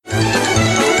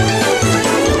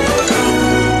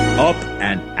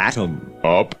atom.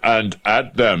 Up and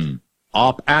at them.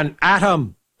 Up and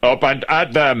atom. Up and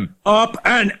at them. Up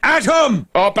and atom.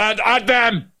 Up and at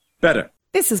them. Better.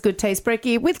 This is Good Taste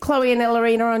Brekkie with Chloe and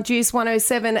Ellerina on Juice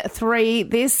 107.3.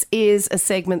 This is a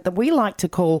segment that we like to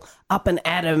call Up and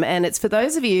Atom, and it's for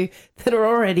those of you that are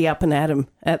already up and atom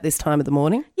at this time of the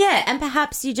morning. Yeah, and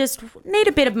perhaps you just need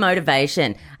a bit of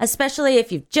motivation, especially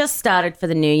if you've just started for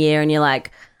the new year and you're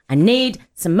like, I need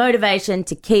some motivation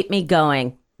to keep me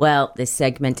going. Well, this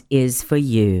segment is for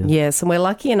you. Yes, and we're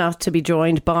lucky enough to be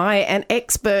joined by an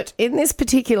expert in this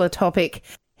particular topic.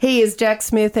 He is Jack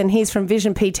Smith, and he's from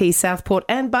Vision PT Southport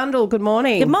and Bundall. Good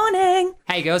morning. Good morning.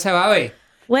 Hey girls, how are we?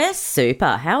 We're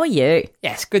super. How are you?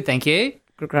 Yes, good, thank you.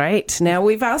 Great. Now,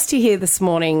 we've asked you here this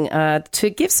morning to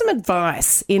give some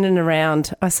advice in and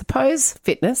around, I suppose,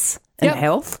 fitness and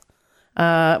health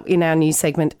in our new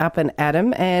segment, Up and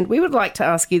Atom. And we would like to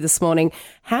ask you this morning,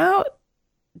 how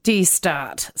do you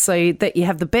start so that you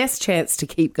have the best chance to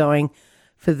keep going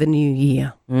for the new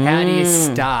year? How do you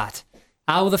start?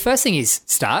 Well, the first thing is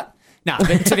start. No,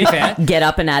 but to be fair. Get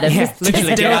up and at them. Yeah,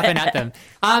 literally get up and at them.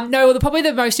 Probably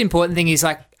the most important thing is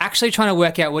like actually trying to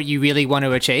work out what you really want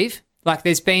to achieve. Like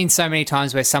there's been so many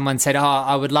times where someone said,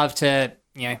 I would love to,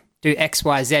 do X,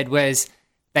 Y, Z, whereas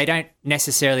they don't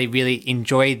necessarily really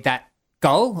enjoy that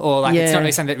goal or it's not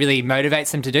really something that really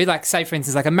motivates them to do. Like say, for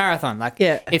instance, like a marathon. Like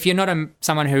if you're not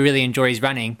someone who really enjoys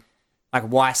running, like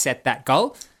why set that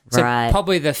goal? So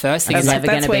probably the first thing is like,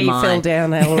 that's where you fell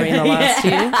down, Ellerina, last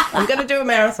year. I'm going to do a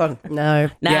marathon. No.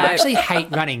 Yeah, I actually hate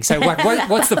running. So like,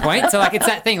 what's the point? So like, it's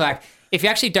that thing. Like, if you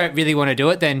actually don't really want to do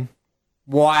it, then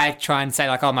why try and say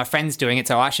like, oh, my friend's doing it,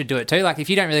 so I should do it too? Like, if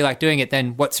you don't really like doing it,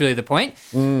 then what's really the point?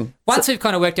 Once we've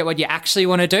kind of worked out what you actually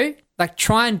want to do, like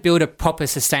try and build a proper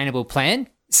sustainable plan.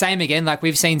 Same again, like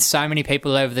we've seen so many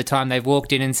people over the time they've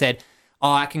walked in and said,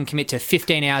 I can commit to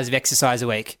 15 hours of exercise a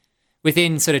week.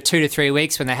 Within sort of 2 to 3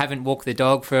 weeks, when they haven't walked the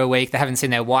dog for a week, they haven't seen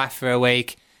their wife for a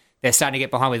week, they're starting to get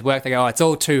behind with work. They go, it's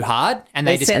all too hard, and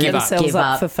they just give up. Set themselves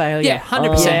up for failure. Yeah,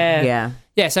 100%.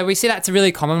 Yeah. So we see that's a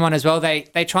really common one as well. They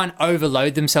try and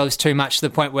overload themselves too much to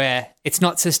the point where it's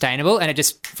not sustainable, and it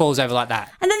just falls over like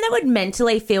that. And then they would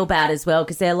mentally feel bad as well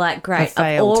because they're like, great,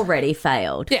 I've already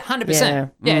failed. Yeah,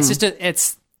 100%. Yeah,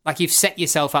 it's like you've set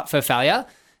yourself up for failure.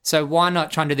 So why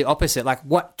not try and do the opposite? Like,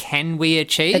 what can we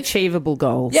achieve? Achievable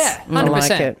goals. Yeah, 100%. I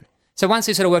like it. So once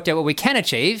we've sort of worked out what we can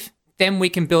achieve, then we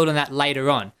can build on that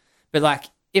later on. But like,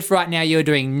 if right now you're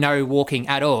doing no walking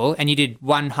at all and you did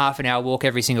one half an hour walk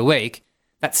every single week,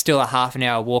 that's still a half an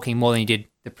hour walking more than you did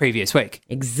the previous week.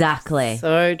 Exactly.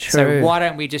 So true. So why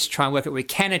don't we just try and work out what we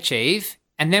can achieve?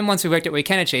 And then once we've worked out what we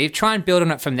can achieve, try and build on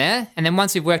it from there. And then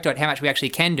once we've worked out how much we actually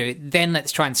can do, then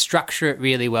let's try and structure it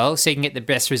really well so you can get the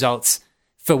best results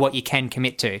for what you can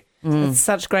commit to. It's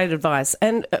such great advice.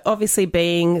 And obviously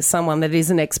being someone that is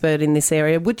an expert in this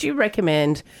area, would you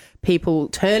recommend people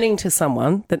turning to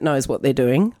someone that knows what they're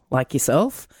doing, like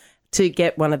yourself, to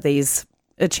get one of these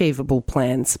achievable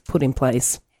plans put in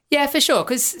place? Yeah, for sure.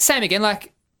 Because same again,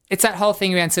 like it's that whole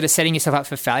thing around sort of setting yourself up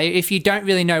for failure. If you don't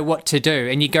really know what to do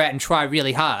and you go out and try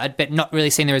really hard but not really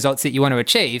seeing the results that you want to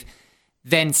achieve,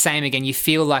 then same again, you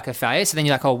feel like a failure. So then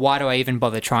you're like, why do I even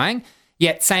bother trying?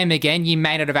 Yet same again, you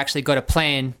may not have actually got a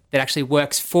plan that actually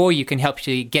works for you, can help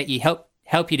you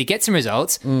to get some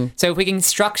results. So if we can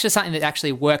structure something that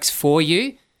actually works for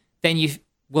you, then you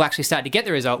will actually start to get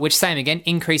the result, which same again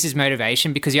increases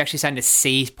motivation because you're actually starting to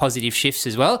see positive shifts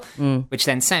as well, which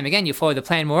then same again, you follow the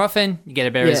plan more often, you get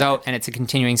a better result, and it's a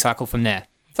continuing cycle from there.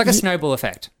 It's like a snowball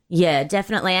effect. Yeah,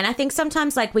 definitely. And I think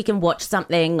sometimes like we can watch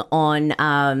something on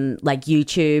like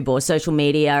YouTube or social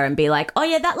media and be like, oh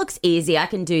yeah, that looks easy, I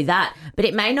can do that. But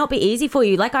it may not be easy for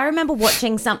you. Like I remember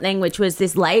watching something which was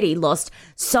this lady lost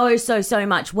so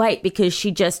much weight because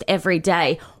she just every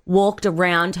day walked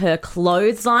around her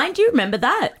clothesline. Do you remember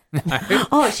that? No.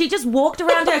 Oh, she just walked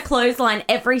around her clothesline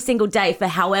every single day for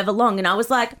however long. And I was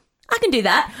like, I can do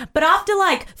that. But after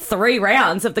like 3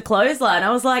 rounds of the clothesline,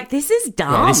 I was like, this is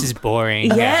dumb. Yeah, this is boring.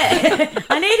 Yeah.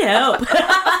 I need help.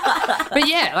 But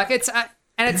yeah, like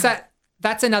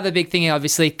that's another big thing,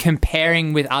 obviously,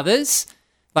 comparing with others.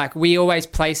 Like we always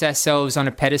place ourselves on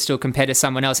a pedestal compared to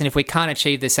someone else. And if we can't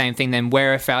achieve the same thing, then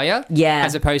we're a failure. Yeah.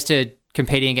 As opposed to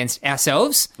competing against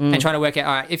ourselves and trying to work out,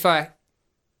 all right, if at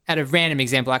a random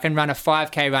example, I can run a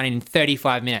 5K run in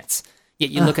 35 minutes. Yet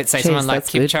you look at, say, someone like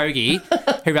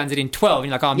Kipchoge who runs it in 12 and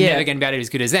you're like, I'm never going to be able to do as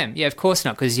good as them. Yeah, of course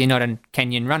not, because you're not a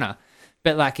Kenyan runner.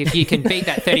 But like if you can beat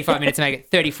that 35 minutes and make it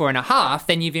 34 and a half,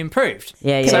 then you've improved.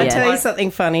 Yeah. Can I tell you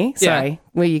something funny? Sorry,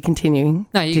 were you continuing?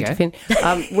 No, you go.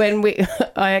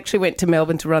 I actually went to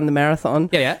Melbourne to run the marathon.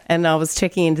 And I was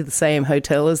checking into the same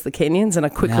hotel as the Kenyans and I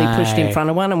quickly pushed in front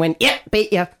of one and went,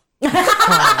 beat you.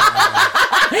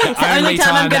 The only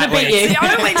time I'm gonna that beat you. works.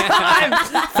 The only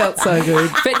time. Felt so good.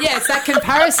 But yeah, it's that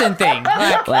comparison thing.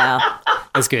 Like, Wow.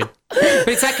 that's good. But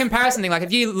it's that comparison thing. Like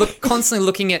if you look constantly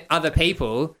looking at other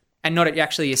people and not at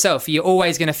actually yourself, you're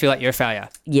always going to feel like you're a failure.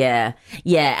 Yeah.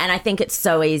 Yeah. And I think it's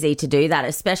so easy to do that,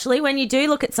 especially when you do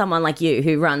look at someone like you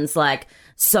who runs like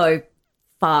so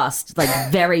fast, like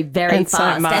very, very And so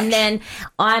fast. much. And then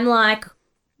I'm like,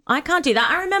 I can't do that.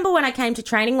 I remember when I came to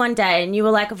training one day and you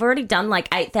were like, I've already done like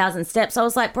 8,000 steps. I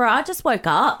was like, bro, I just woke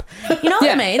up. You know what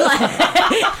Yeah. I mean? Like,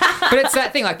 But it's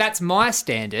that thing, like that's my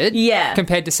standard Yeah.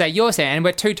 compared to say your standard. And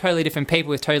we're two totally different people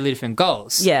with totally different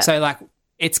goals. Yeah. So like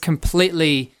it's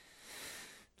completely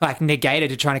like negated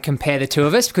to trying to compare the two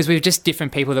of us because we're just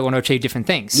different people that want to achieve different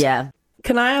things. yeah.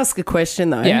 Can I ask a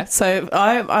question though? Yeah. So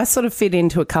I sort of fit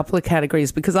into a couple of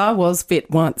categories because I was fit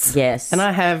once. Yes. And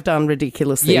I have done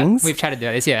ridiculous Yeah, things. we've chatted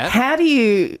about this, yeah. How do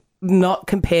you not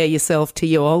compare yourself to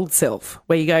your old self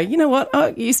where you go, you know what, I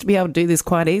used to be able to do this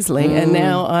quite easily and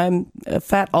now I'm a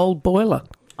fat old boiler.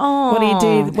 Oh,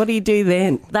 What do you do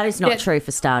then? that is not Yeah. true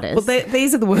for starters. Well,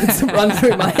 these are the words that run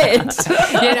through my head.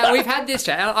 Yeah, no, we've had this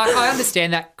chat. I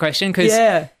understand that question because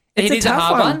Yeah. it is a tough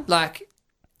hard one. Like,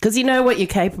 Because you know what you're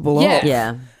capable Yeah. of.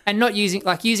 yeah. and not using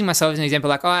myself as an example.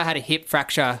 Like, I had a hip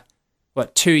fracture,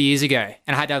 2 years ago,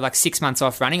 and I had to have like 6 months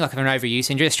off running, like an overuse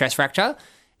injury, a stress fracture.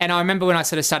 And I remember when I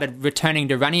sort of started returning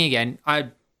to running again, I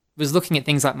was looking at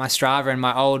things like my Strava and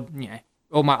my old,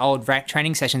 all my old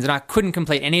training sessions, and I couldn't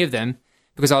complete any of them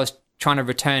because I was trying to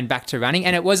return back to running.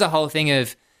 And it was a whole thing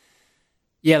of,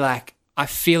 like I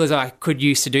feel as though I could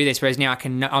used to do this, whereas now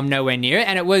I'm nowhere near it.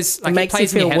 And it was like, it makes you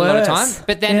plays in your feel head a lot of worse. time.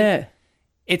 But then Yeah.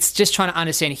 it's just trying to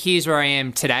understand, here's where I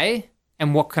am today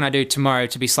and what can I do tomorrow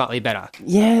to be slightly better.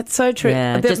 Yeah, it's so true.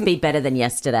 Yeah. The- Just be better than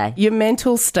yesterday. your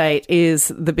mental state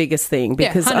is the biggest thing Yeah,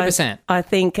 because 100%. I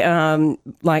think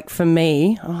like for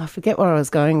me, I forget where I was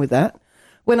going with that.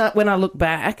 When I look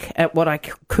back at what I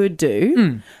could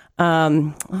do, oh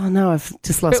no, I've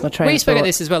just lost my train We of spoke thought. about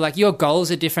this as well. Like, your goals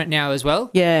are different now as well.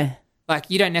 Yeah. Like,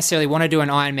 you don't necessarily want to do an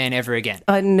Ironman ever again.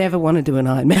 I never want to do an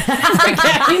Ironman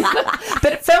again.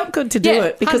 But it felt good to do Yeah,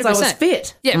 it because I was 100%.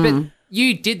 fit. Yeah, but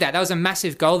you did that. That was a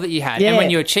massive goal that you had. Yeah. And when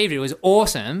you achieved it, it was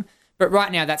awesome. But right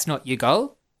now, that's not your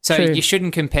goal. So True. you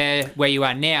shouldn't compare where you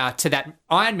are now to that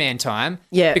Ironman time.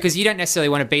 Yeah. Because you don't necessarily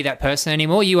want to be that person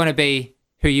anymore. You want to be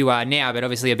who you are now, but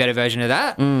obviously a better version of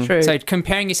that. True. So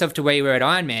comparing yourself to where you were at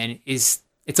Ironman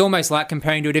it's almost like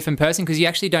comparing to a different person because you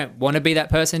actually don't want to be that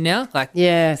person now. Like,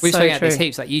 Yeah, we've so spoken about this true.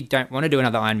 heaps. Like, you don't want to do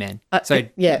another Ironman. So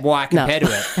yeah, why no. compare to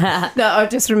it? No, I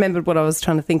just remembered what I was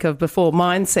trying to think of before,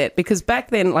 mindset, because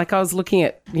back then, like I was looking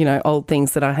at, old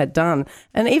things that I had done.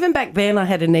 And even back then I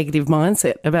had a negative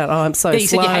mindset about, I'm so Yeah, you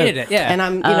said slow. you hated it, yeah. And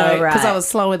I'm, Oh, because I right. was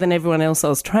slower than everyone else I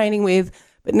was training with.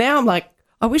 But now I'm like,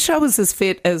 I wish I was as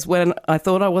fit as when I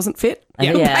thought I wasn't fit.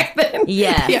 Yeah. Back then.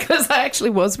 Yeah. Because I actually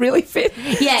was really fit.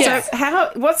 Yes.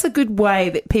 So what's a good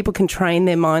way that people can train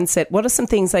their mindset? What are some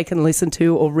things they can listen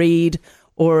to or read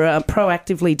or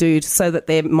proactively do so that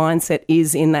their mindset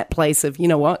is in that place of, you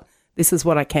know what, this is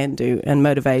what I can do, and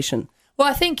motivation? Well,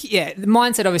 I think, the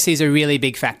mindset obviously is a really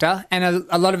big factor. And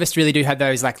a lot of us really do have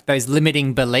those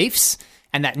limiting beliefs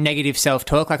and that negative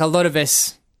self-talk. Like, a lot of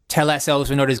us tell ourselves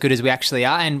we're not as good as we actually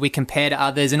are and we compare to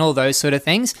others and all those sort of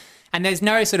things. And there's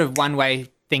no sort of one-way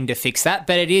thing to fix that,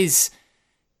 but it is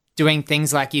doing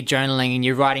things like you're journaling and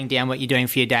you're writing down what you're doing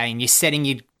for your day and you're setting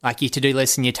your to-do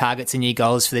list and your targets and your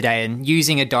goals for the day and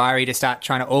using a diary to start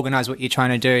trying to organize what you're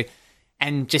trying to do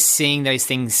and just seeing those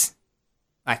things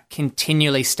like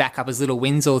continually stack up as little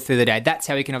wins all through the day. That's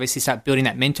how we can obviously start building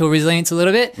that mental resilience a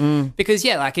little bit. Because,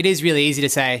 it is really easy to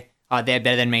say, oh, they're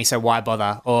better than me, so why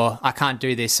bother? Or I can't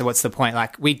do this, so what's the point?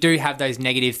 Like, we do have those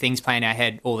negative things play in our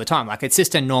head all the time. Like, it's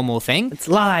just a normal thing. It's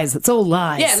lies. It's all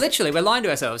lies. Yeah, literally, we're lying to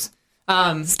ourselves.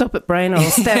 Stop it, brain, or I'll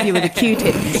stab you with a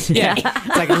Q-tip. Yeah,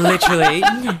 it's like literally.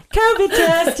 COVID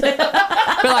test.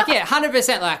 But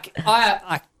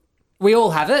 100%, we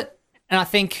all have it. And I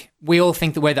think we all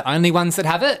think that we're the only ones that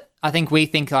have it. I think we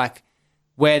think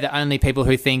we're the only people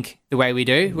who think the way we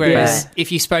do. Whereas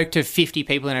if you spoke to 50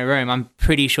 people in a room, I'm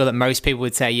pretty sure that most people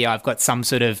would say, yeah, I've got some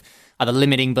sort of either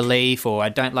limiting belief or I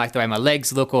don't like the way my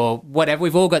legs look or whatever.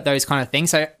 We've all got those kind of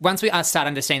things. So once we start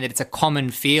understanding that it's a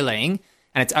common feeling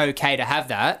and it's okay to have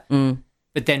that,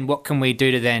 but then what can we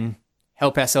do to then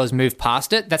help ourselves move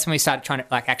past it? That's when we start trying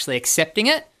to actually accepting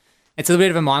it. It's a little bit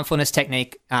of a mindfulness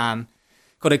technique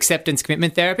called acceptance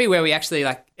commitment therapy, where we actually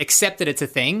accept that it's a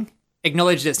thing,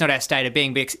 acknowledge that it's not our state of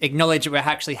being, but acknowledge that we're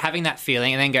actually having that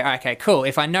feeling and then go, okay, cool.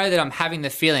 If I know that I'm having the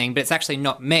feeling, but it's actually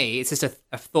not me, it's just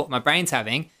a thought my brain's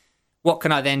having, what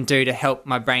can I then do to help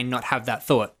my brain not have that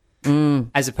thought?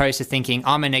 as opposed to thinking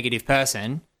I'm a negative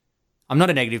person. I'm not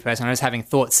a negative person. I'm just having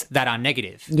thoughts that are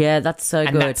negative. Yeah, that's so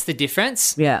And good. that's the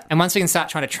difference. Yeah. And once we can start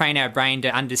trying to train our brain to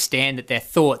understand that they're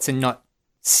thoughts and not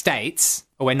states,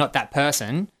 or we're not that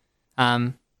person,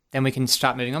 then we can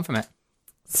start moving on from it.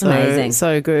 It's amazing.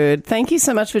 So good. Thank you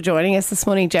so much for joining us this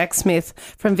morning, Jack Smith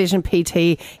from Vision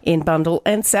PT in Bundall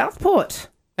and Southport.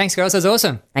 Thanks, girls. That was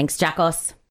awesome. Thanks, Jackos.